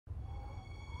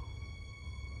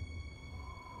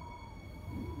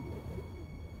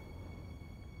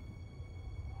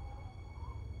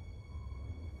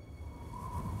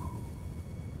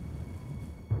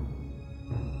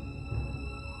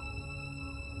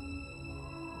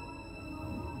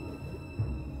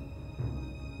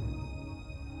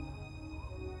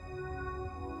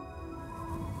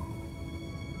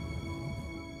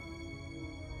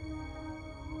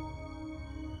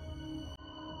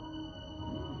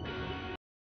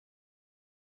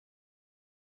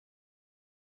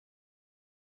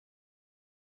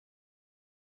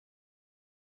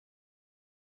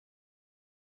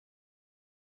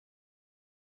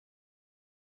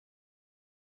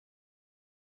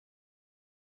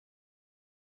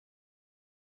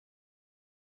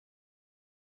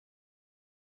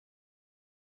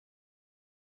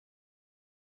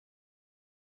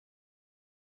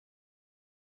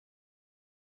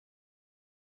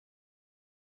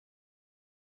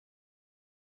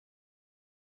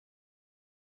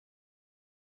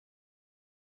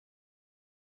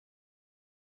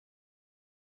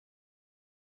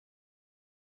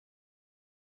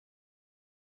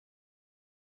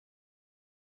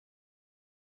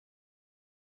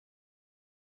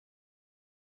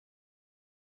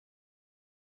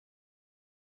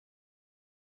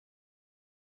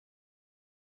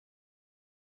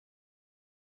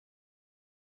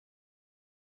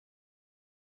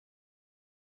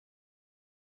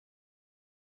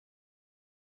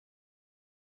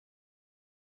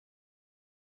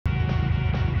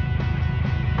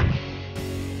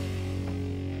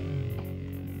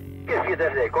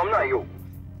deħlejkom najju.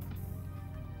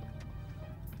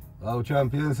 Għaw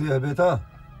Champions jihbita,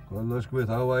 kollox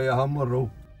kwita għajja ħammurru.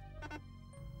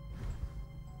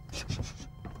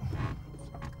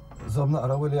 Zom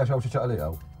naqra willi għaxaw xieċaqli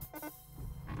għaw.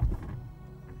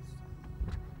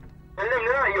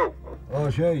 Illimni najju. Oh,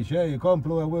 xej,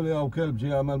 komplu willi għaw kelb ġi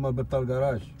għamel mal-bib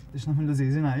tal-garax. Ix nafillu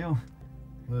zizi najju?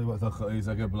 Ejwa taħħa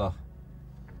jisa kiblaħ.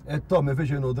 Tommi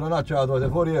fiex inu dranaċċa għadu għati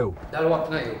for jew. Dal-waqt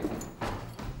najju.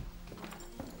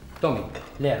 Tommi,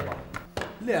 l-erba.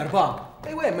 L-erba?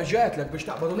 Ejwa jemma ġajatlek biex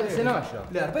taqbadu Naqsin 10.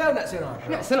 L-erba jew naqsin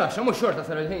 10? Naqsin 10, mux xorta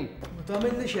sar il-ħin. Ma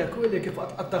tagħmilli xek u illi kif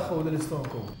qattaħħu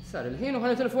l-istonku. Sar il-ħin u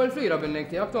ħanet il-fuq il-flira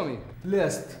bin-nejk tiegħek, Tommi.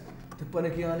 Lest,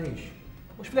 tippanikjanix.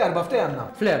 Mux fl-erba ftehemna.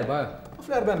 Fl-erba, U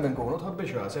fl-erba hemm nkunu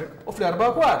tħabbix rasek. U fl-erba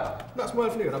kwart. Naqsmu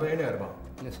l-flira bejn erba.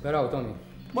 Nisperaw, Tommi.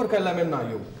 Mor kellem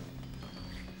il-najju.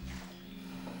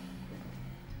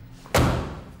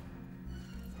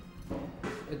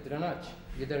 Id-dranaċ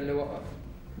jidher li waqaf.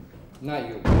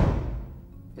 Najju.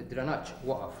 Id-dranaċ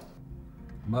waqaf.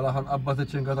 Mela ħanqabbat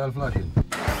iċ-ċinga tal-flashin.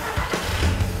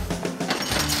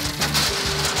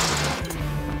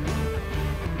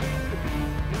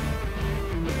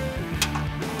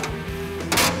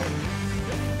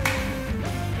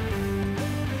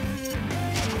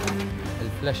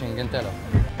 Il-flashing intela.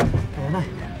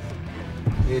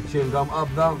 Iċ-ċinga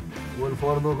mqabda u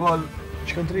l-fornu kol.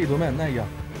 X'kien tridu men, najja?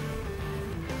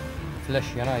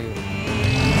 Flash janaju.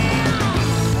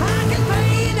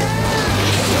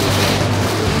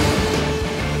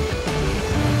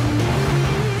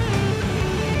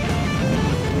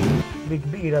 Bi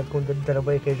kbira tkun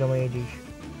d-darba jkeġa ma jieġix.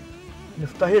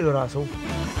 Niftaħilu rasu.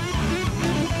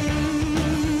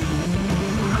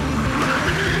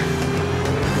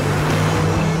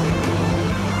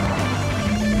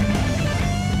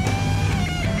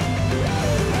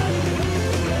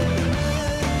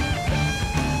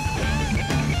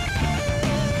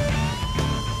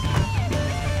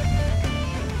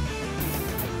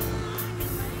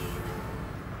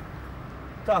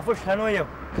 Tafu x'ħanu jew?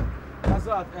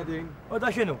 Għazat qegħdin. U da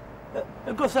x'inhu?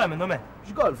 Il-golf sar minnu me?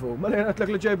 X'golfu? Ma lejn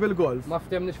għatlek li ġejb il-golf. Ma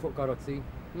ftemniex fuq karozzi.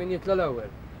 Min jitla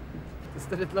l-ewwel.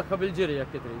 Tista' titlaqqa bil-ġiri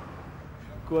jekk trid.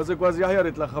 Kważi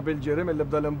aħjar itlaħħa bil-ġiri mill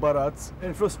bda l-imbarazz.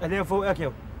 Il-flus qegħdin fuq hekk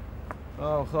jew.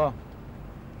 Ħa.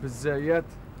 Biżejjed.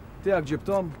 Tiegħek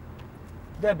ġibtom?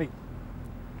 Debi.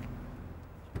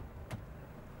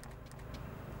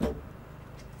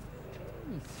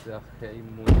 Saħħej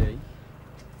mulej.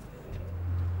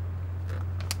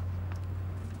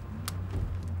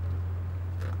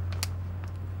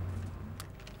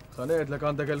 Ħanejdlek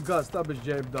għandek il-gas ta' biex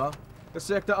ġejb da.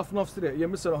 Issa jekk taqaf nofs triq,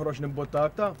 jien missa noħroġ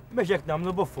nimbottak ta'. Biex jekk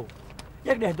nagħmlu buffu.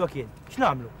 Jekk neħdok jien,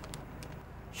 x'nagħmlu?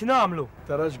 X'nagħmlu?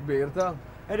 Tarax kbir ta'.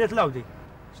 Irrid l-Audi.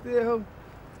 Xtieħu?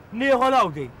 Nieħu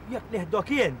l-Audi. Jekk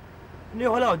neħdok jien,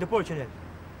 nieħu l-Audi Portugal.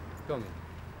 Tommi.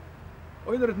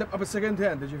 U jien rrid nibqa' bis-second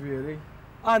hand ġifieri.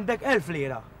 Għandek 1000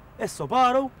 lira. Issu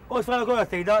baru u sfra l-kolla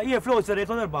tgħidha jien flus irrid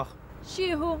nirbaħ.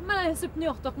 Xieħu, mela jħsibni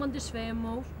uħtok m'għandix fejn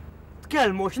mur.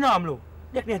 Tkellmu x'nagħmlu?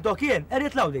 Jekk neħdok jien,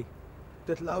 irrid l-Audi.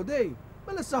 Titl-Audi?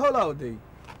 Mela issa ħu l-Audi.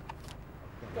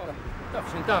 Taf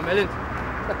x'in tagħmel int?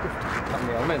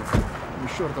 Tagħmel għalment.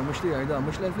 Mix-xorta mhux tiegħi da,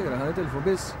 mhux l-1000 lira ħanitilfu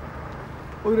biss.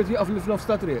 U jrid jaqaf li f'nofs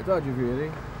ta' triq ta'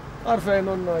 ġifieri.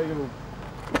 Għarfejn hu najju.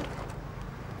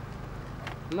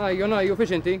 Najju,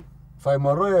 fiex inti? Faj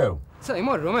morru jew? Se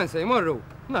jmorru, men, se jmorru.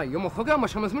 Najju, moħħu għamma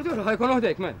x'ħames mirtur ħajkun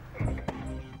uħdejk, men.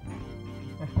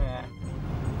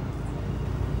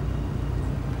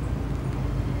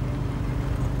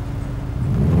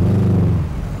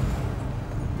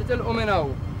 Titilqu minn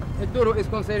hawn. Idduru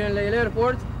iskom sejrin lejn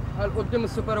l-airport għal qudiem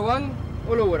is-Super One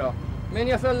u lura. Min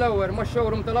jasal l-ewwel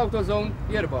max-showroom tal-AutoZone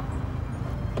jirbaħ.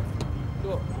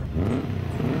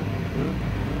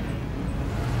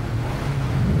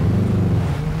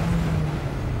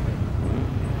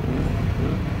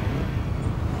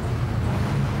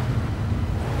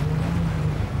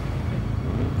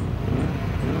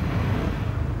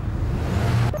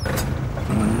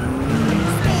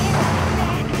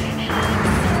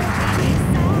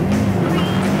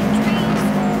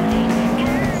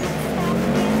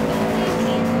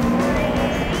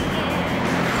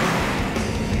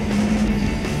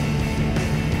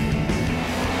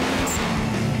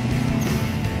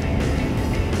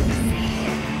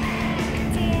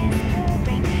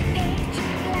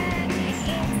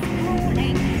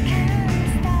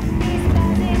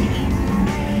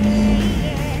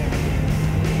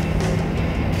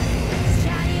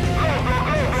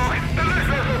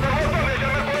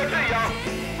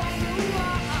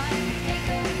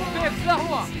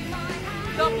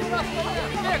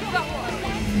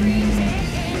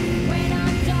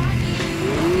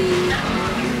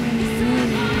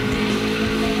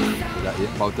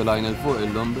 Bawt il-għajn il-fuq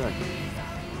il-lum bek.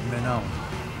 Menaw.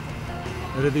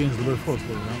 Irridu jinżlu bil-fost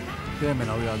l-għuna. Kemm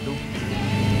menaw jgħaddu.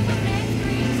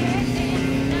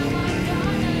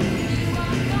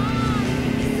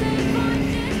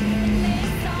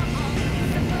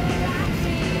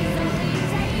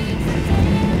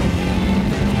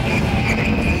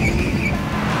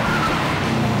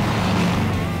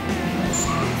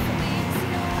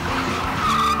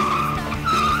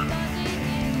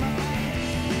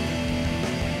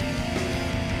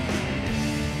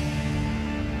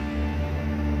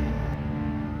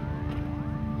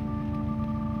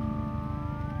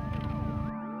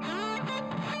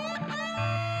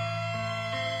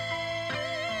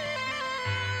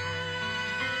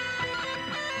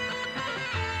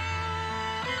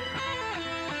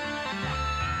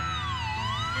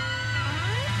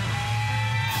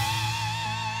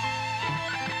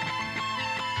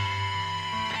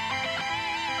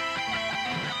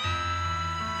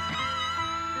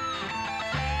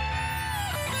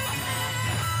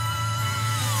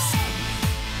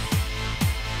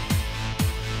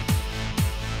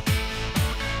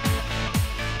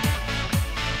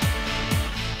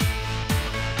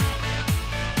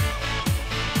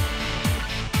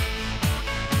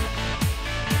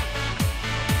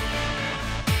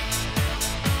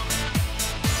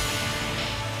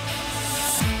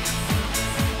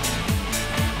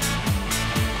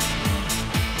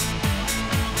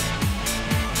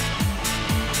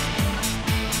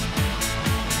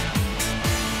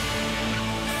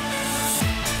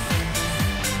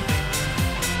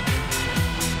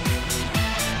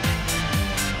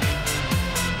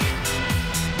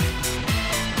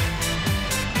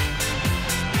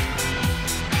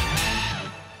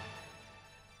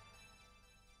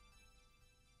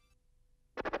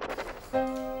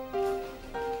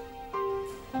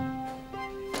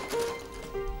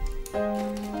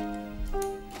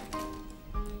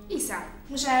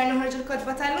 Mux għar nħorġu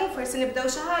l-kodba tal-lum, forsi nibdaw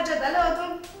xi ħaġa dal-għodu.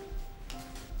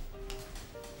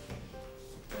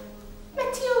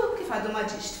 Matthew, kif għadu ma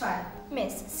ġiex tfal?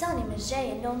 Miss, sani mux ġej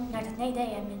l-lum, nartat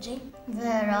nejdejja mġi.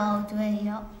 Vera, u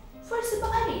dwejja. Forsi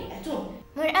baqari, għetu.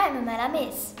 Mur għajmu mela,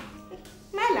 miss.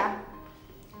 Mela?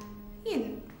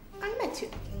 Jien, għal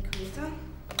Matthew inkwita.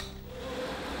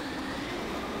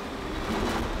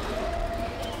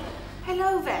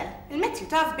 Hello, Vel. Il-Matthew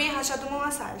taf biħa xadu ma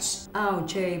wasalx. Aw,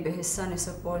 ġej biħissani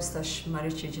suppos tax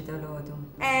marriċ jiġi dal-ħodu.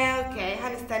 Okej,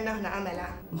 ħan istenna ħna għamela.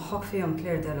 Mħok fihom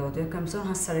klir dal-ħodu, jekk hemm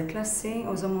bżonn ħassar il-klassi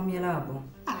u żommhom jilagħbu.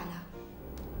 Għala.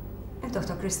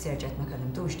 Il-Dr. Kristi ġet ma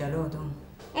kellimtux dal-ħodu.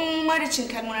 Ma rridx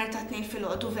inkellmu nhar ta' tnejn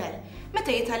fil-ħodu, Vel.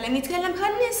 Meta jitkellem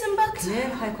bħal nies imbagħad.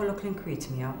 Klir ħajkollok l-inkwiet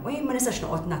miegħu u jien ma nistax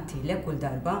noqgħod nattilek kull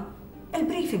darba.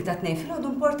 Il-briefing ta' tnejn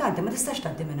fil-ħodu importanti, ma tistax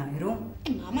tgħaddi mingħajru.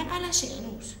 Imma ma nqala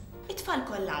xejn hux. It-tfal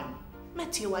kollha hawn.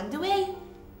 Matthew on the way.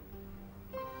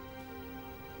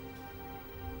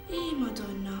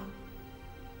 Madonna.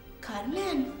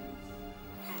 Carmen.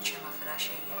 Ċema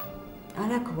fil-għaxija.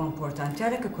 Għalhekk huwa importanti,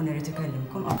 għalhekk ikun irid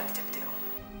ikellimkom qabel tibdew.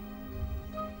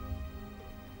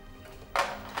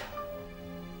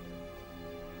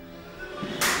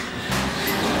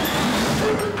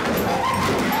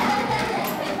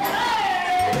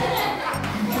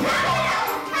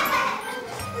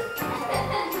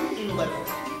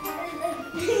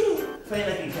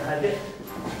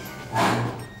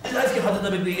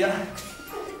 Bibija.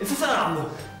 Issa sa nagħmlu.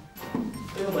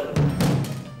 Fejn ballu.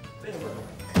 Fejn ballu.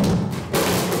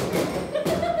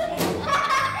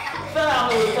 Sa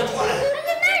nagħmlu tatwal.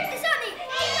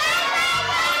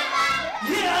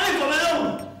 Jien għalikom illum.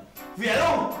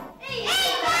 Vjerom?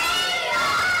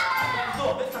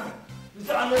 Zob, issa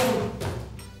nagħmlu.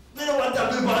 Min huwa dak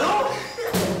bil-ballu?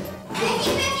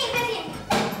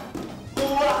 U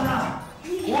aħna.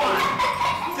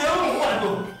 Sew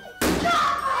għadu.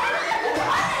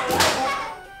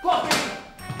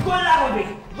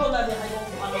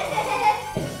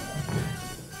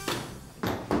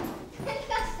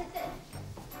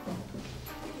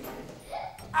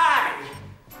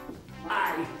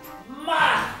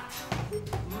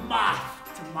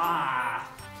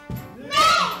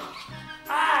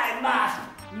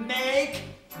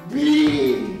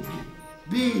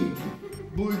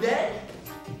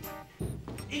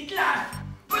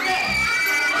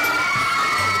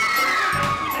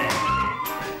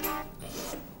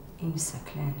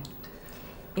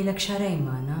 Ilek xarejn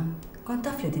magħna, kont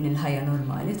taf li din il-ħajja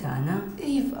normali tagħna?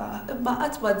 Iva, imma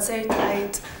qatt ma tser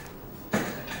tgħid.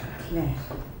 Le.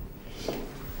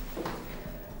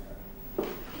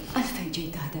 Għalfejn ġej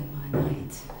taħdem magħna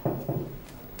għid.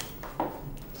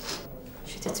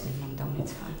 Xi titz minnhom dawn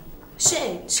it-tfal?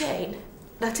 Xejn.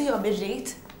 Nagħtihom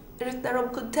ir-rid. Irrid narhom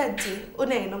kuntenti u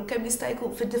ngħinhom kemm jista'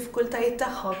 jkun fid-diffikultajiet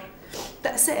tagħhom.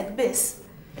 Daqshekk biss.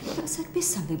 Daqshekk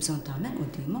biss għandek bżonn tagħmel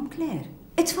qudiemhom Claire.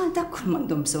 It-tfal dak kull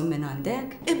m'għandhom bżonn minn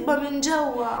għandek. Imma minn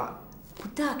ġewwa. U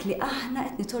dak li aħna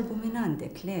qed nitolbu minn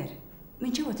għandek, Claire.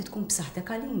 Minn ġewwa tkun b'saħħtek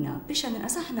għalina biex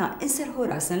għaninqas aħna inserħu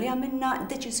rasna li għamilna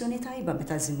deċiżjoni tajba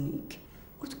meta żinnik.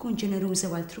 U tkun ġeneruża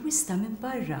u altruista minn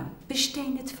barra biex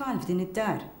tgħin it-tfal f'din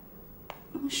id-dar.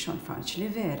 Mhux xogħol faċli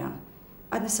vera.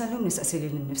 Għad nisallum nistaqsili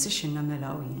l-nifsi x'in nagħmilha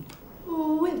jien.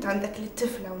 U int għandek li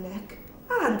t-tifla hawnhekk.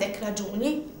 Għandek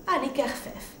raġuni, għalik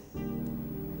eħfef.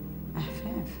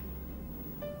 Eħfef?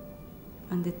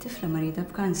 Għandi t-tifla marida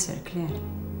b'kanser, Claire.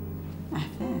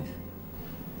 Eħfef.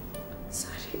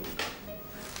 Sorry.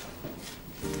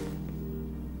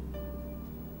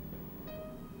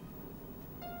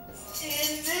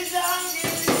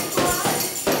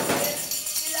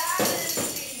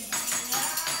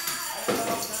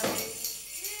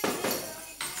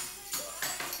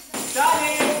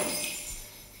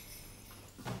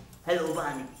 Hello,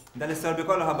 Bani. Dan is-sorbi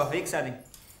kollu ħabba fik, Sani?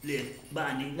 Le,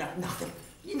 Bani, naħseb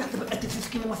qed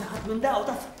tifskini ma saħat minn daw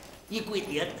taf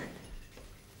jikwiet.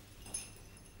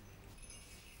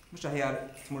 Mhux aħjar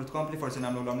tmur tkompli forsi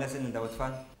nagħmluhom lesson lil daw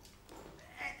it-tfal?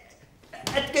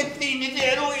 Qed keffini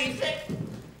zero isek.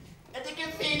 Qed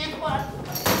keffini tfal.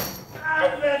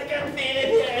 Qed keffini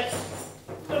zero.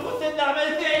 Kont nagħmel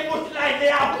fejn mhux lajli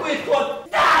għakwitkom.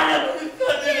 Dara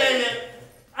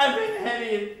għamil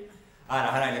ħerin. Ara,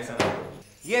 ħarajlek sana.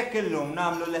 Jekk illum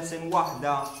nagħmlu lesson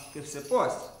waħda kif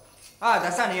suppost,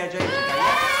 għada Sani jerġa' jiġi.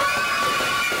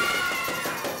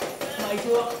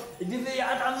 Majtu, ġifieri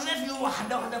għad għamlet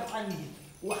waħda bħalli.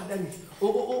 Waħda li. U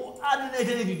għadu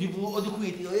nejden li ġibu u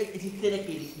dukwieti, u jek t-tirek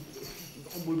ili.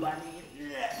 Umbu l-bani.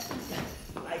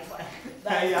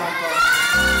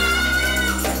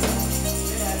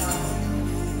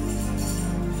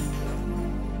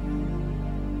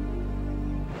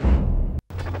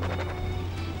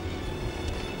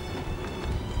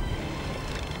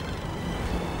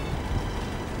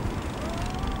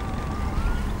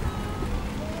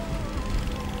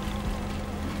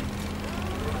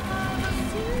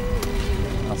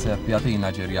 Sepp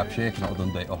jatina ġirja bxejk noqdu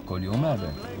ndejqoh kull jum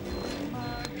għabel.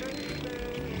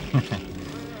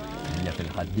 Hija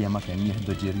fil-ħaddiema kemm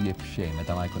jieħdu ġirji bxejn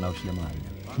meta ma jkunawx li marja.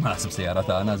 Ma naħseb sejjara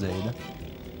tagħna żejda.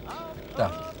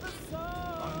 Taf.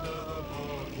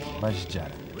 Bax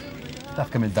ġara.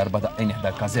 Taf kemm il-darba daqqejn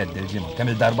iħda l-każett il-ġimgħa,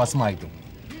 kemm il-darba smajtu.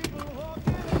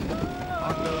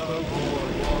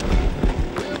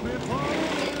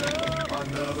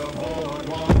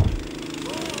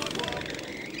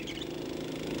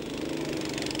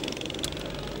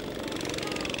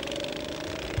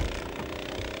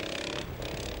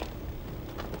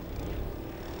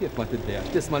 Kif ma tiddejja,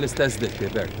 tisma l-istess dikki,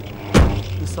 Bert.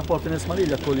 Nissaporti nisma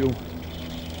lilek kull jum.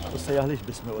 U sejjaħlix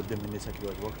bismi qoddim minn nisek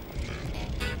jogħġbok.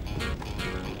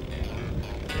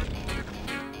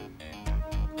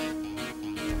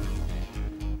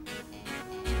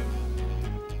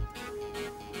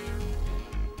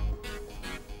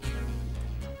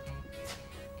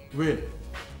 Will.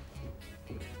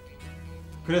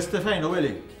 Kristofejn u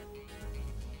Willi.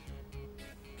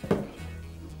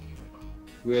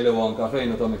 Willi Wonka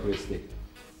fejn u Tommy Christie.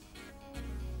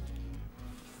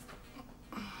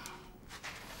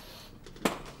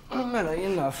 Mela,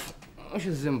 jien naf, mhux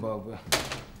iż-Zimbabwe.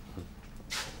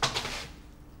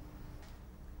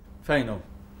 Fejnu?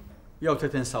 Jew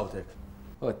titin sawtek.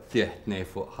 U tieħtnej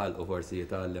fuq ħalqu forsi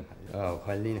jitgħallem. Jaw,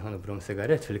 ħallini ħanibrom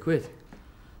sigaret fil-kwiet.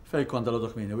 Fej kont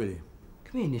dal-għodu kmini, Willi?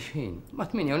 Kmini xħin, ma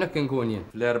tmini hawnhekk inkun jien.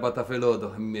 Fl-4 ta'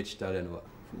 filgħodu ħmieġ tal-inwa.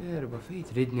 Fl-4 fejn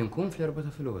tridni nkun fl-4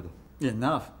 ta' filgħodu. Jien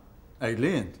naf. Għajdli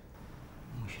jint?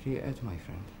 Mhux rieqed, my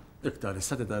friend. Iktar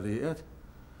issa tidher rieqed?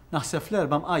 Naħseb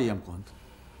fl-4 mqajjem kont.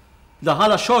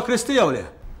 Daħala x-xogħol Kristi jew le?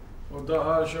 U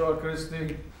daħal xogħol Kristi.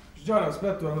 X'ġara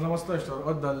spettur ma stax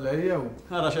torqod dal-lejjew.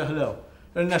 Ara xeħlew.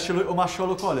 Il-nexxilu jqu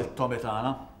max-xogħol ukoll it-Tommy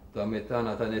tagħna. Tommy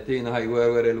tagħna ta' netina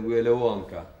ħajwerwer il-Willi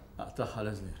Wonka. Taħħa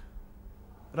l-eżlir.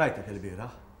 Rajtek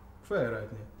il-bieraħ? Fej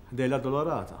rajtni? Dejla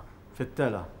Dolorata,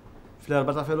 fit-tela,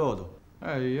 fl-4 ta' filgħodu.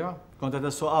 Ejja. Kont qed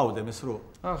issuq Audi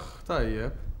misruq.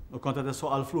 Tajjeb. U kont qed issuq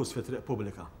għall-flus fit-triq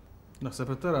pubblika.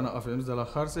 Naħseb it-tera naqaf il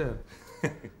dal-aħħar ser.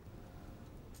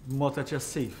 B'mod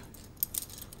eċessiv.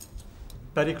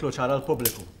 Periklu ċara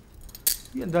l-pubbliku.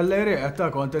 Jien dal-lejriq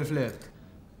ta' kont il-flet.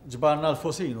 Ġbarna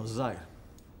l-fusinu żgħir.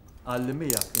 Għalli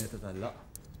mija kienet itellaq.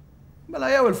 Mela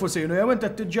jew il-fusinu jew inti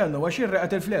tiġġennu għax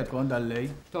irreqet il-flet kont dal-lej.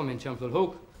 Tom inċemplu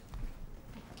l-ħuk.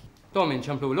 Tom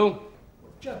inċemplu l-hu.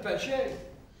 ċempel xejn.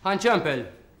 Ħanċempel.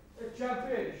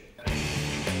 Ċempilx.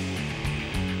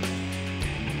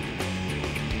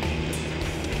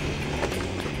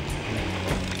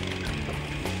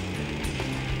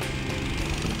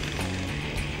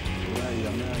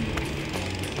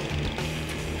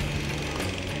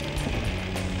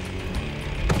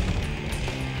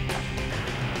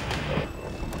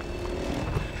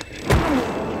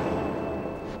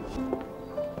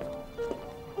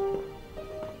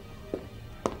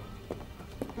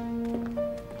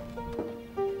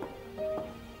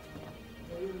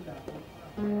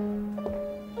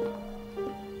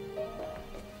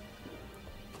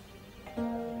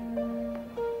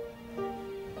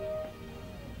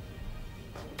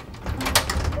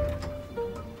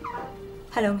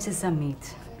 Hello, Mrs.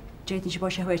 Zammit. Ġejt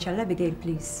nġibor xi ħwejġ għall-Abigail,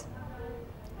 please.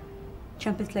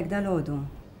 ċempitlek dal-għodu.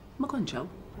 Ma konċaw?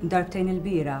 Darbtejn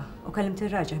il-bira u kellimt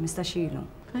ir-raġel 15 ilu.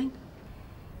 Fejn?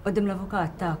 Qoddim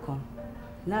l-avukat tagħkom.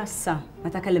 Lassa,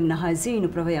 meta kellimna ħażin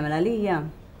u prova jagħmel għalija.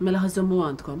 Mela ħażommu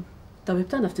għandkom.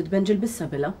 Tabib tagħna ftit benġil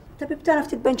bis-sabila. Tabib tagħna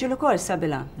ftit benġil ukoll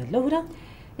sabila. Allura?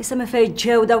 Issa minn fejn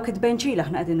ġew dawk it-benġil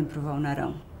aħna qegħdin nippruvaw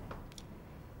naraw.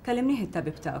 Kellimnieh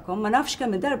it-tabib tagħkom, ma nafx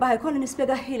kemm id-darba ħajkolli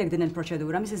nispjegaħilek din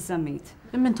il-proċedura, Mrs. Zammit.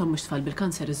 Immentom mhux tfal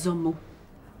bil-kanser iżommu.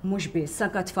 Mhux biss,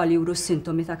 anke tfal juru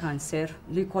s-sintomi ta' kanser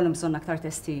li jkollhom bżonn aktar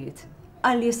testijiet.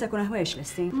 Għalli jista' jkun ħwejġ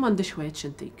lesti. M'għandix ħwejġ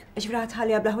intik. Ġifri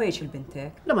ħatħalli bla ħwejġ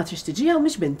il-bintek. La ma trix tiġi hawn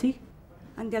mhix binti.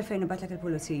 Għandi għalfejn nibatlek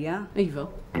il-pulizija. Iva.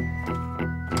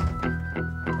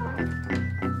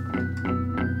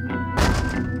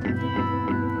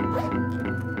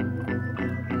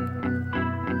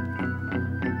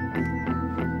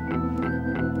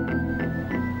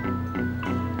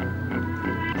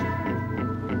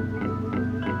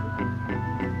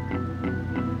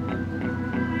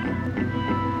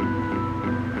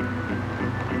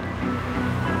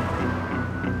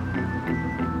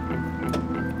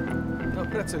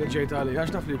 Prezzi li ġejt għali,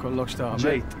 għax naf li kollok xta'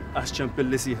 ġejt, għax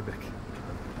ċempilli siħbek.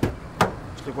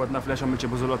 Xli kod naf leċa minċi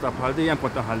bużulota bħal di, jem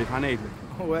kod naħalli ħanejdlek.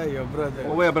 Uweja, brother.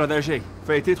 Uweja, brother, xej.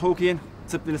 Fej titħu kien,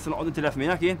 sibti nistan għodin tilef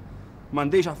minna kien,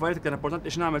 mandiġ għaffariet kien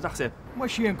importanti x'namel taħseb. Ma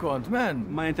xien kont, man.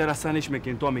 Ma interessanix minn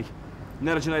kien, Tommy.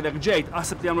 Nerġina jdek ġejt,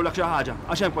 għasib li għamlu l-ek xaħġa,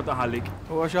 għax jem kod naħallik.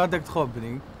 U għax għaddek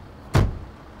tħobbni.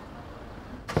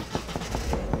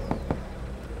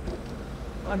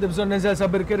 Għandi bżon nizel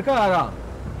sa birkirkara.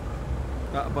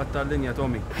 Aqbad tal-linja,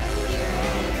 Tommy.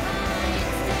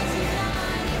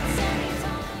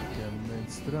 Kemmen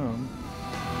stram.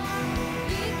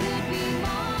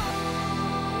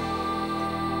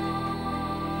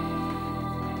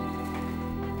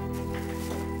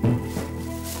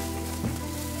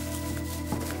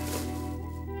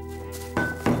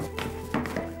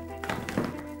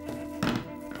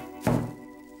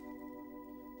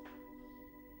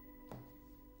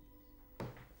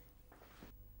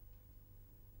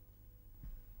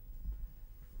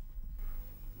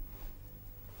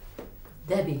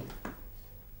 Debbie.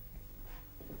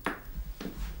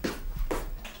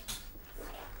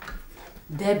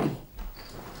 Debbie.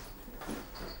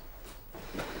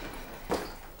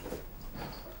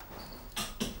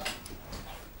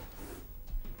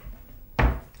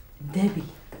 Debbie.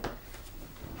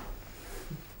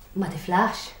 Ma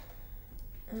tiflax?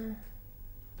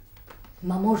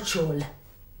 Ma morċol.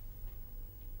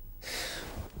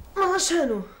 Ma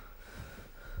xenu.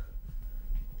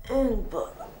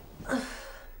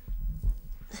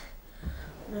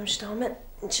 Nemx taħmel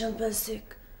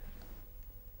ċempestik.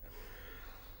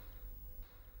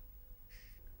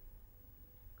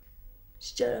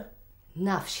 Xġara?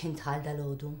 Nafx hintħal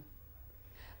dal-ħodu.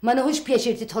 Ma nuħux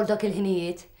pieċir titħol dak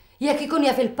il-ħinijiet. Jekk ikun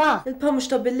jaf il-pa. Il-pa mux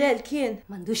ta' bil-lel kien.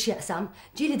 Mandux jaqsam,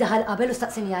 ġili daħal qabel u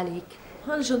staqsini għalik.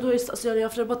 Għal ġandu jistaqsini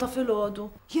għaf rebata fil-ħodu.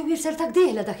 Jew jirser tak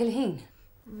diħla dak il-ħin.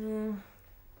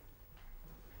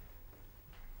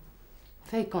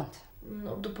 Fej kont?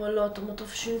 Nabdu pallata ma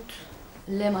tafxint.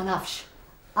 Le ma nafx.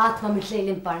 Għat ma mitlej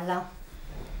l-imparla.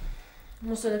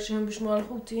 Ma salek xeħen biex ma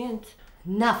l-ħuti jint.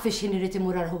 Naf fiex jien irrit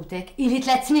imur għal-ħutek. Ili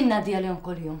 3 snin naddi għal-jom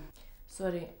kol-jum.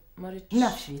 Sorry, ma rridx.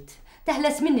 Nafx rit.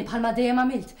 Teħles minni bħalma dejjem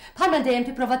għamilt. Bħalma dejjem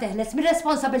tipprova teħles mir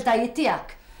responsabiltajiet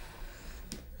tiegħek.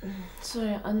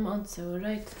 Sorry, għan ma għandsew,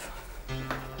 right?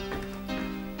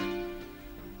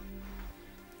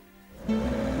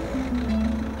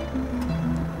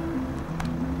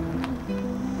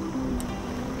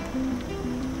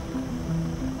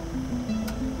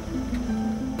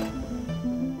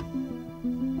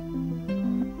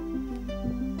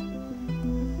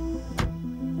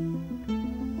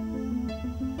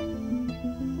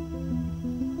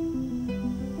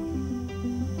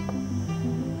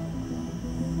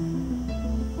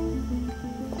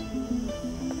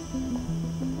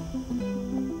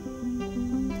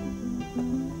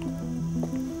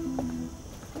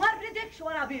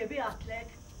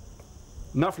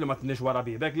 Naf li ma t-nix wara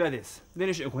bibek, Gladys. Li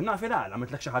nix inkun naf il-għala,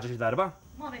 mitlek xaħġa xi darba.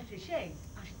 Ma metti xejn,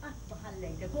 għax qatt ma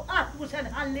ħallejtek u qatt mu se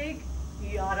nħallik.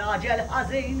 Ja raġel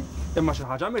ħażin. Imma xi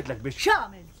ħaġa mitlek biex.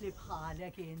 X'għamilt li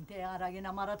bħalek inti ara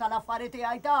jiena mara tal-affarijiet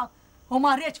tiegħi ta' u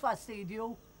ma rridx fastidju.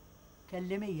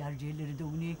 Kelli mija rġiel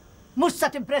irduni. Mhux se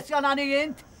timpressjonani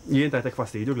int. Jien tajtek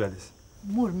fastidju, Gladys.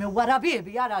 Mur minn wara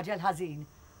bibi ja raġel ħażin.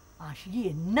 Għax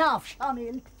jien naf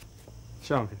x'għamilt.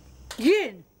 X'għamilt?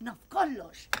 Jien naf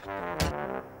kollox.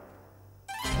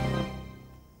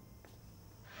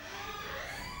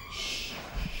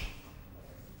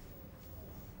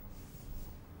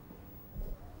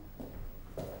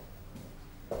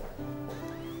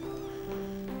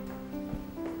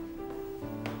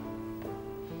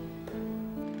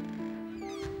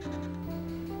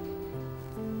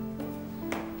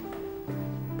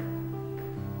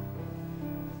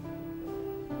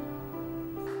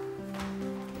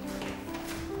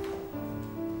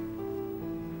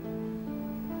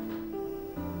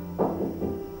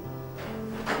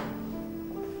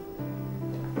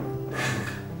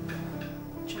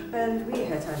 Bel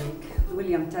wieħed għalik,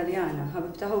 William Taljana,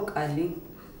 ħabib taħuk għalli,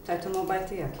 tajtu mobile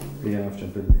tijak. Ija,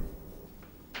 fċempilli.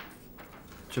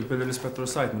 ċempilli l-ispettur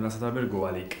sajt minn nasa ta' Birgu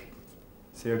għalik.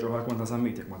 Sejġu ħakun ta'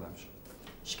 sammitek ma tafx.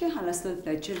 Xkien ħallas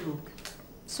l-pleġ il-ħuk?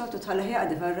 Soltu tħalli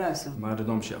ħjaqdi fal-rasu. Ma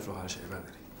rridhom xieqflu ħal xej,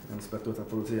 Valeri. L-ispettur ta'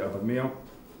 pulizija għabad miegħu,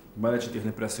 bħalli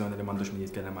ċitiħni pressjoni li m'għandux min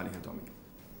jitkellem għalih Tomi.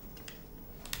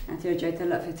 Għanti rġajt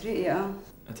tellaq fi triqja?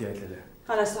 Għati għajt li le.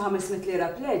 Ħallas 500 lira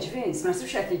pleġ, Vince, ma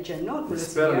nasibx għat iġġennu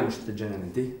l-pulizija. Spera li mux t-ġenjen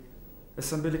inti.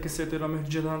 Issa billi kissirtu l-om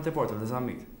iħġġieda antiporta li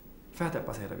zammit. Feħteb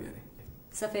pasajra bjeni.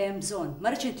 Sa fejem bżon,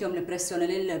 ma rridx intihom l-pressjoni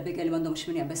li l-bigel li m'għandhomx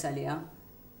min jabbes għalija.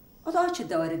 U toqgħodx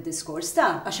iddawar id-diskors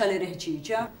ta' għax għal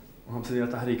irħġiġa. U 5 lira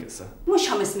taħrik issa. Mhux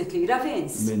 500 lira,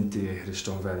 Vince. Minti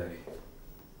ħriġtom Valeri.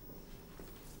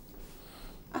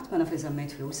 Qatt ma naf li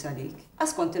żammejt flus għalik.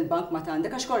 Askont il-bank ma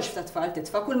tgħandek għax kollox f'ta' tfal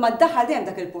titfa' kull ma ddaħħal dejjem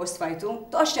dak il-post fajtu,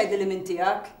 toqgħodx tgħidli li min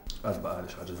tiegħek. Qatt baqa'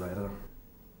 għaliex ħaġa żgħira.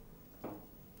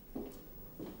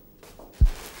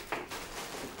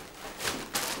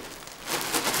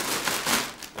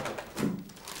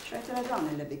 Xajt ra dawn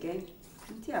il-Abigail.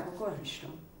 Min tiegħek ukoll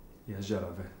ħriġtom. Ja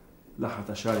ġara ve. L-aħħar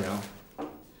ta' xahar jaw.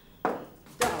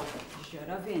 Daw,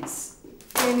 ġara Vince.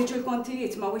 Fejn jiġu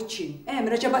l-kontijiet ma' wiċċi.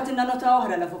 Reġabatilna nota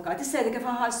oħra l-avukat, issa dik kif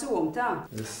ħallsuhom ta'.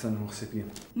 Issa nħuħsib jien.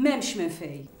 M'hemmx minn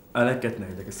fejn. Għalhekk qed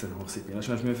ngħidlek issa nħuħsib jien għax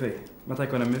m'hemmx minn fejn. Meta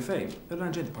jkun hemm minn fejn,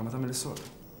 irranġenti bħalma tagħmel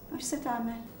is-soltu. Għax se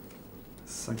tagħmel?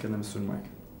 Issa nkellem is-Sur Mike.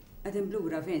 Qegħdin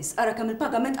blura Vince, ara kemm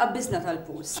il-pagament qabbisna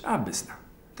tal-puls. Qabbisna.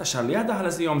 Ta' xahar li għadha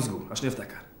ħalas jom żgur għax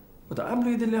niftakar. U ta'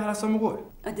 qablu jidilli ħalasom ukoll.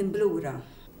 Qegħdin blura.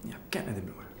 Ja, kemm qegħdin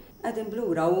blura. Qegħdin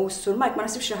blura u s-Sur Mike ma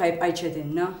nasibx li ħajbqa'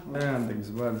 jċedilna. Għandek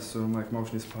żball is-Sur Mike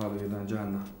m'hawnx nies bħalu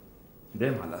jirranġalna.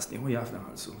 Dejjem ħallasni u jaf li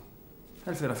nħallsu.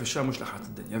 Elfira fix-xahar mhux laħat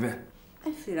id-dinja ver.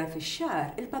 Elfira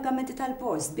fix-xahar il-pagamenti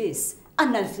tal-post biss.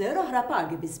 Għandna l-fler oħra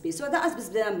pagi biss u għadaqas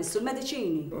biss bdejna missu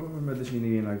l-mediċini.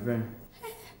 Il-mediċini jiena gvern.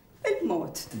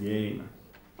 Il-mod. Jiena.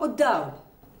 U d-dawl.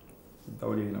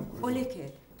 Dawl jiena wkoll. U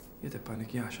l-ikel. Jiet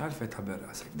panikjax għalfejn tħabber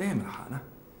rasek. Dejjem laħana.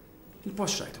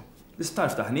 Il-post xajtu. L-istar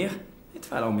ftaħnieħ,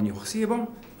 jitfalaw min juħsibhom,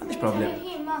 m'għandix problem.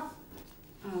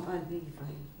 Oh, qalbi,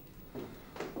 faj.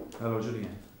 Hello,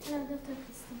 Julian. Hello, Dr.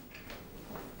 Kristi.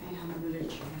 Għamlu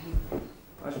l-ċina.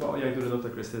 Għax baqgħu jgħidu li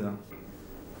Dr. Kristi dan.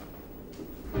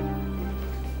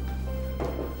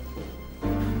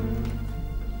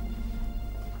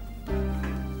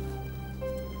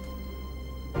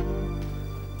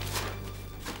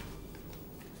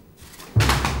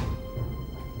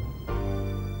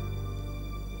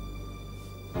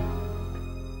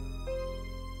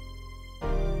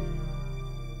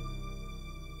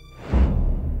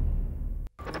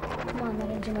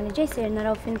 Ġimma li ġej sejr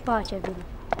naraw fin Paċeville.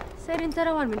 Sejrin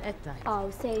taraw għal minn qed tajt.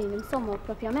 Aw, sejrin insomma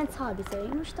propjament sħabi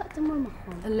sejrin u xtaqt immur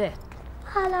magħhom. Le.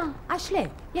 Ħala. Għax le,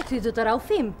 jekk tridu taraw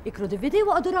film, ikru DVD u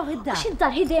għadu raw id-dar. Għax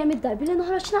id-dar ħidejjem id-dar billi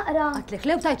noħroġ naqra. Għatlek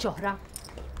lew tajt oħra.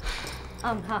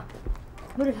 Amħa,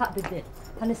 mur il-ħaq bid-dil,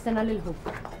 ħanistenna lil-ħu.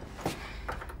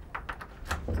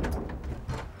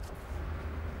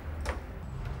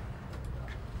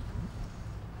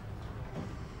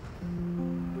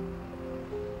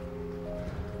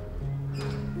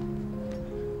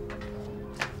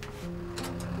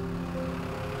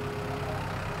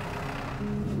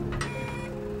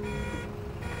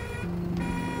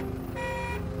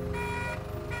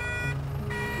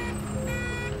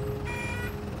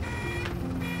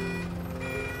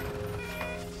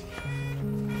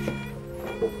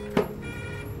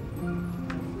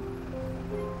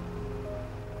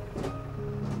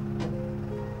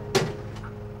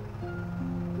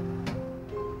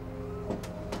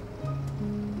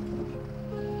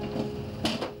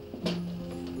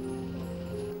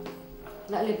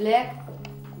 Naqlib lek.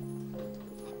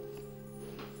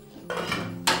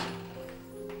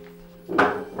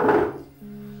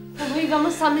 U iva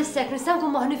mussa missek,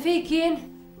 nistankum moħni fejkien.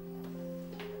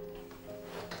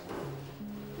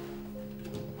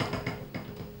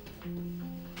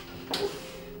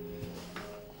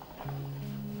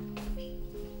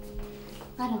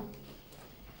 Ara.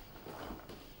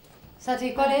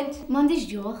 Sati kolint? Mandiġ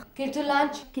ġuħ. Kiltu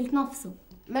l-lanċ? Kilt nofsu.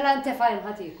 Mela nte fajn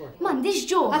ħatikol. Mandiġ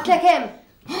ġuħ. Għatlek hemm.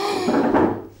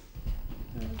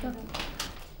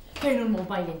 Fejn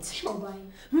il-mobile inti? X'mobile?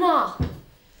 Ma!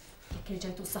 Jekk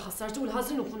irġajtu s-saħassartu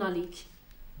l-ħazin u kun għalik.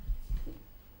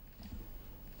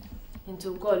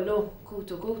 Intu kollu,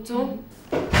 kutu.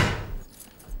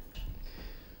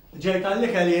 Ġejt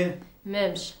għallik għalien?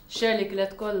 Memx, xerli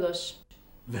klet kollox.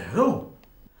 Veru?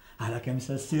 Għala kem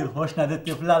se s-sir ħoxna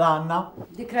dit-tifla l-għanna?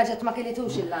 Dik raġet ma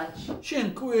kellitux il-lanċ.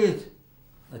 Xin kwit?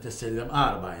 Għet s-sillim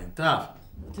arba jintaf.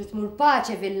 Trid mur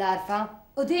paċe vill-arfa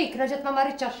u dik raġet ma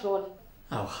marriċ għax-xogħol.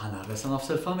 Aw ħana resa nofs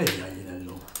il-familja jien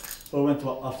illum. U għent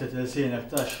waqqafti t-tilsinek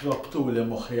ta' xrobtu li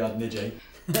moħħi għadni ġej.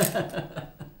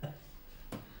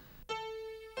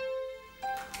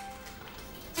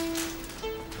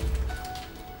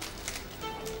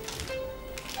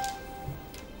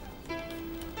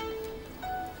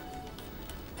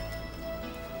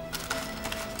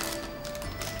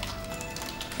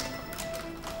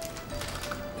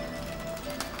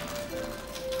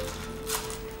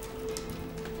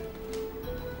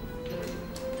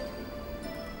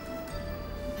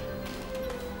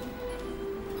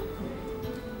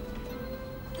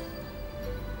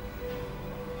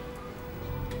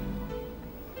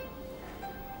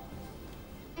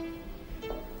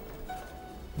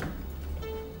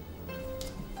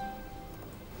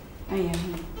 Ejja,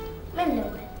 Min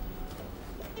l-ewwel?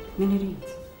 min irid?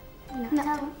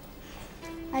 Naqta.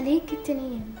 Għalik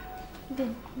it-tinijin.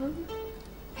 Din.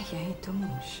 Ejja, jittu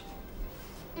mhux.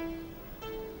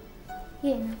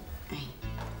 Jiena.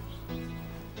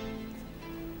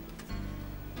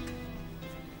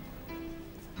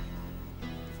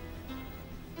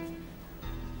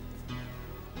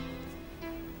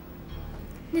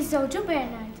 Niżżewġu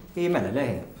Bernard. Mela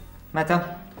lej. Meta?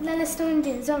 La nistgħu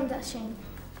ndin żomm daqsxejn.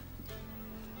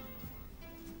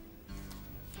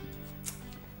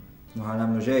 Muħan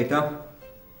għamlu ġejta?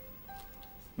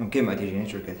 Mumkien ma tiġini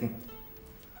ċurketti.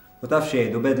 U taf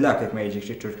xejdu bedlak jek ma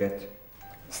jiġik ċurkett.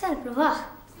 Sar provaħ.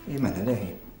 Mela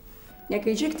lej. Jekk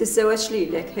jiġik tissewweġ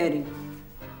lilek, Harry.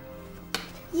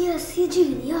 Yes,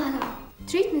 jiġili, jara.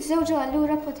 Trid niżżewġu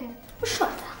allura poter. U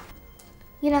xorta.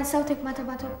 Jiena nsawtek ma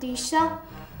taba tobdix sa?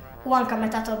 U anka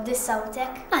meta tobdi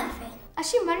sawtek. Għalfejn.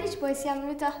 Għax marriċ boys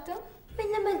jagħmlu taħtu?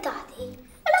 Minna mentati.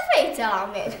 Mela fejn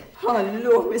tagħmel?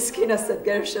 Ħallu, miskina s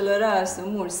gerx l-ras,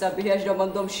 mur sabi għax da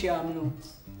m'għandhomx jagħmlu.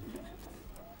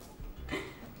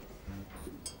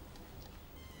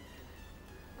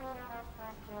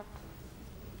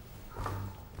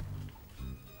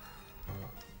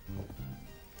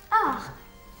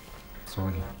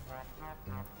 Sorry.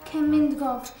 Kemm int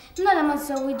gof, nara ma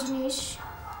tżewwiġniex.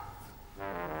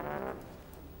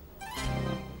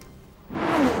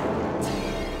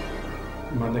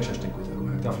 Ma għandekx għax tinkwita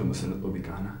ruħek, taf li musin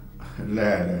nitbubikana.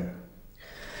 Le.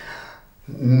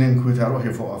 Ninkwita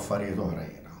ruħi fuq affarijiet oħra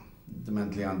jena.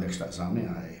 Diment li għandek xtaqsam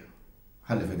għaj.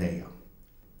 Ħalli fidejja.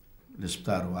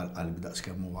 L-isptar u għal-qalb daqs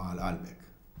kemm huwa għal-qalbek.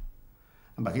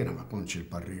 Imbagħad jiena ma kontx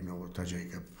il-parrinu ta'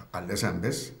 Jacob għall-esem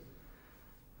biss.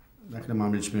 Dak li ma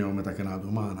għamilx miegħu meta kien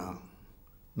għadu magħna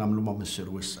nagħmlu ma' missier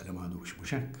wissa li m'għadux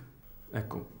mhux hekk.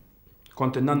 Ekku.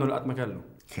 Kont in-nannu l qatt ma kellu.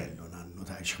 Kellu nannu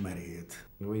ta' xmerijiet.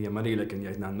 U hija marilek kien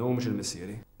jgħid nannu mhux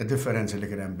il-missieri. Id-differenzi li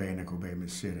kien hemm bejnek u bejn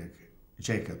missierek,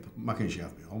 Jacob ma kienx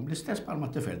jaf bihom. L-istess bħalma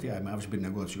t-tifel tiegħi ma jafx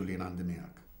bin-negozju li jien għandi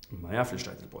miegħek. Ma jaf li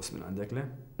xtajt il-post minn għandek le?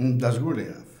 Da żgur li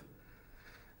jaf.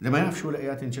 Li ma jafx u li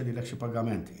qiegħed inċedilek xi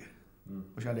pagamenti.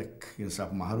 Mhux għalhekk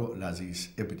jinsab maħruq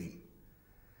l-Aziz ibni.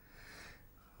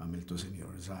 Għamiltu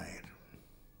sinjor żgħir.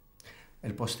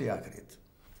 Il-post tiegħek rid.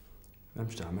 Hemm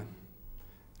x'tagħmel.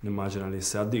 Nimmaġina li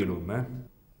issa għaddilu, me?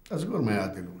 Ta' żgur ma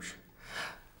jgħaddilux.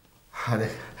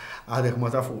 Għadek ma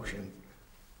tafux.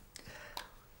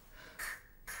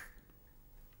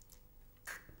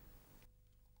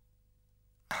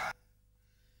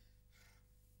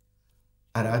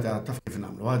 Għada taf kif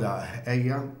namlu, għada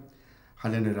ejja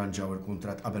ħalli nirranġaw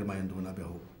il-kontrat qabel ma jinduna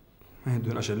biħu. Ma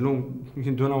jinduna xellum,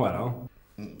 jinduna wara.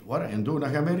 Wara jinduna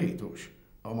kemm iridux.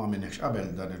 U ma minnekx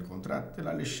qabel dan il-kontrat,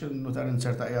 għaliex notar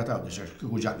inserta qiegħed biex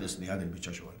kieku ġaqlisni għad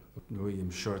il-biċċa xogħol. Louise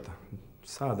mx-xorta.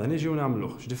 Sada niġi u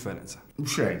nagħmluh, x'differenza?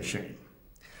 Xejn.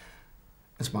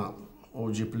 Isma' u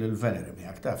ġib lill-Veneri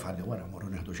miegħek taf ħalli wara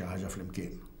morru neħdu xi ħaġa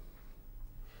flimkien.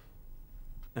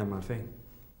 Hemm għalfejn?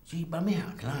 Ġiba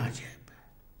miegħek l-ħaġeb.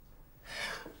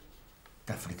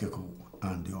 Taf li kieku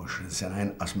għandi 20 sena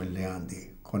inqas milli għandi,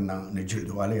 konna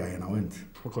niġġieldu għaliha jiena u int.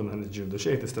 U konna niġġieldu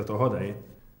xejn tista' toħodha jien.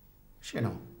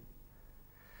 X'inhu?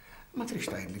 Ma trix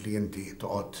tgħidli li inti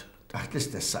toqgħod taħt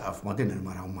l-istess saqaf ma' din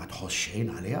il-mara u ma tħoss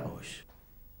xejn għaliha hux.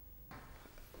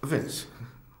 Vince,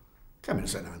 kemm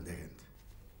il-sena għandek int?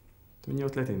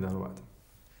 38 dal-waqt.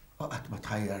 U qatt ma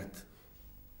tħajjart.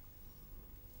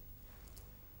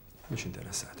 Mhux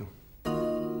interessatu.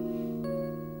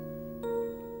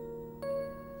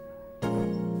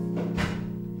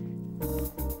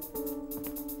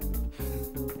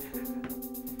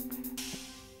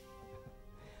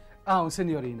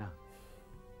 Signorina.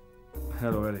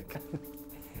 Hello, Eric.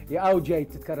 Jaqaw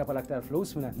ġejt titkarra pal-aktar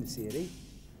flus minn għat nisieri.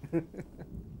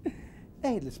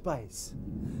 Ejd l-spice.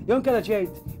 Jon kalla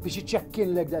ġejt biex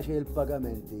iċċekkin l-ek daċi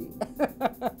il-pagamenti.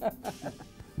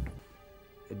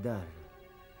 Id-dar,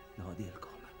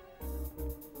 naħodilkom.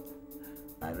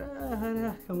 Ara,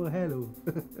 kamu hello.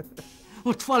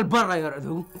 u tfal barra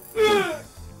jorqdu.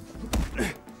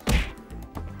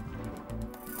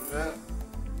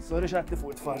 Sorry xaqt li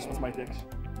fuq it-tfal ma smajtekx.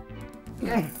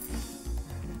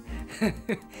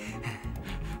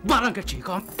 Barra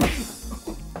nkeċċikom.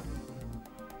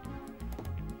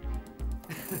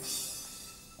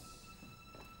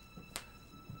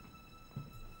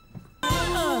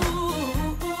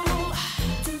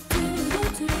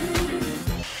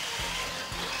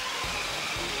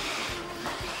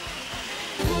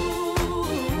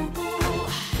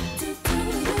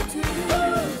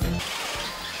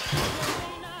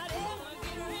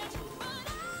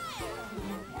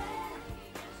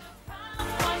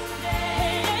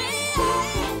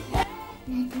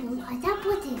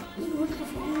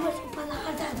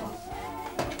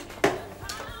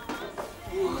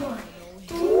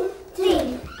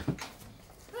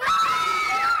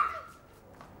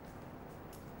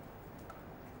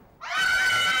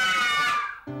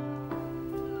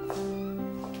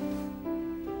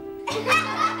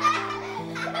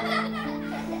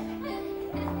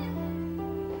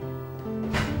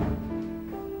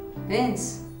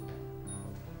 Vince.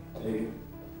 Ehi.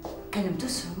 Kellimtu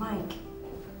s-sur Mike.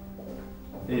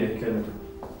 Kellimtu.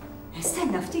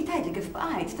 Stenna ftit għajdi kif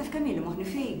bqajt, taf kamilu moħni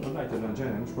fik. Għajt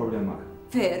il-ranġajna, mux problema.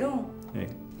 Veru? Ej.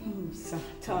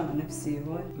 Saħtana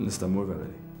nifsiħor. Nistammur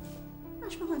veri.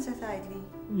 Għax ma kon se tajdli?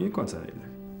 Jien kon se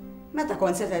tajdlek. Meta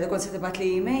kon se tajdli, kon se tibat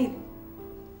li e-mail?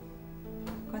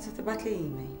 Kon se tibat li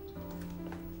e-mail?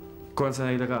 Kon se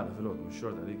tajdlek għada fil-ħodu, mux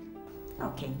xorta dik.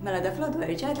 Ok, mela da fl-ħodu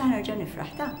għarġajt ħanerġa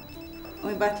nifraħ ta' u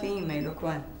jibat li e-mail u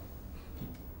kwan.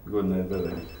 Good night,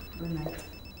 brother. Good night.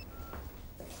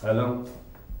 Hello?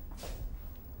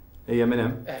 Ejja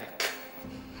minnem?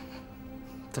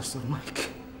 Tas-sur Mike.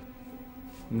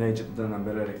 Nejġib dan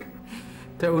għamber Erik.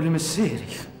 Tew li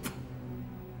missieri.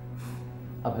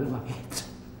 Qabel ma miet.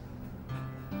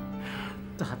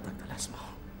 Taħaddak tal-asma.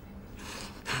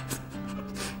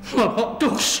 Ma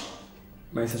ħottux!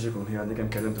 Ma jistax ikun hi għaddi kem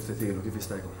kellimtu ftitilu kif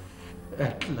jista' jkun.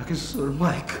 Għetlak is-sur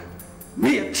Mike.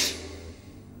 Miet!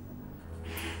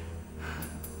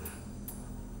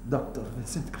 Dr.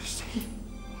 Vincent Christie.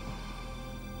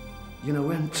 Jina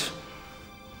went.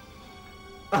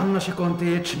 Għanna xie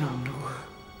kontijiet namlu.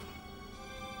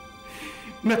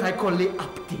 Meta jkolli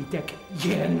abtitek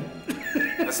jen.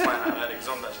 Ismajna, Erik,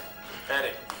 zondaċ.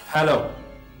 Erik. Hello.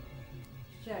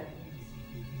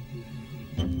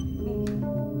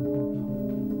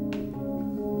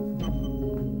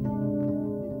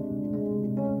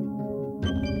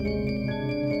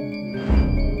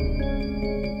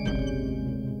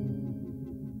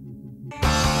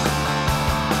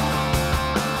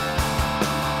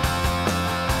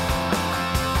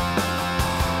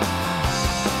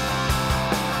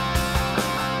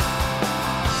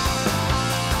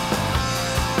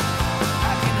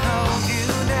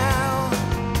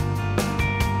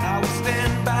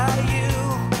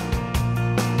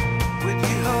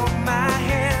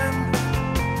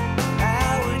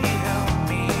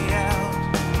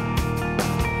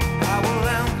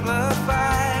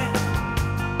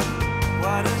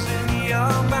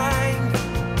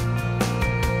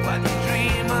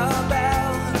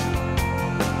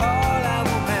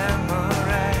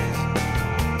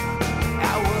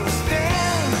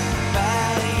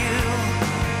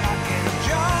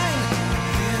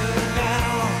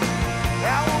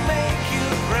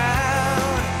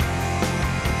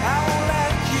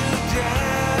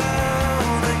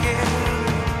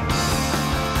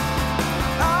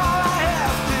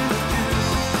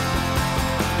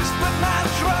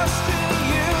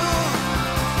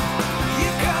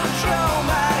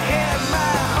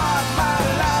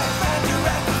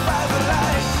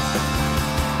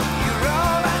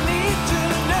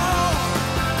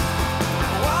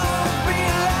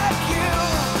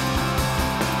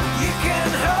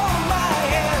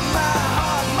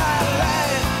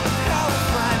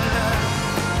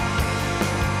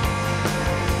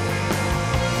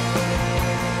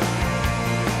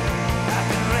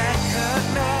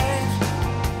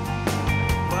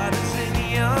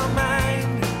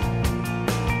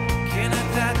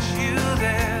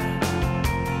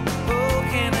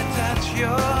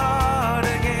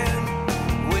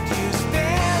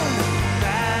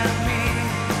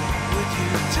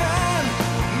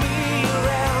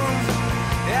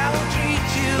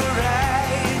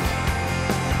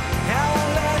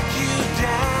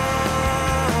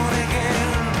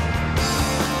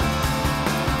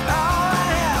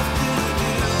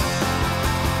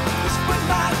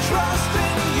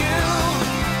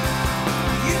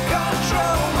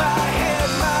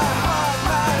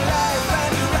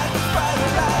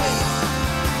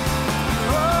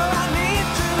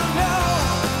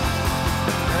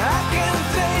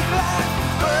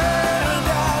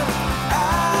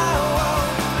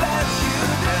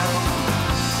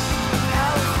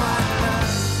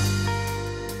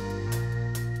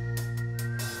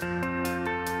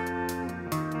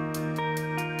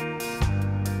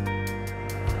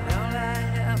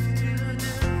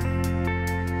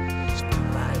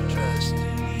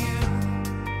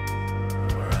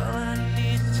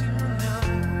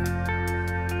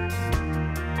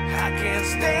 can't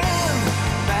stand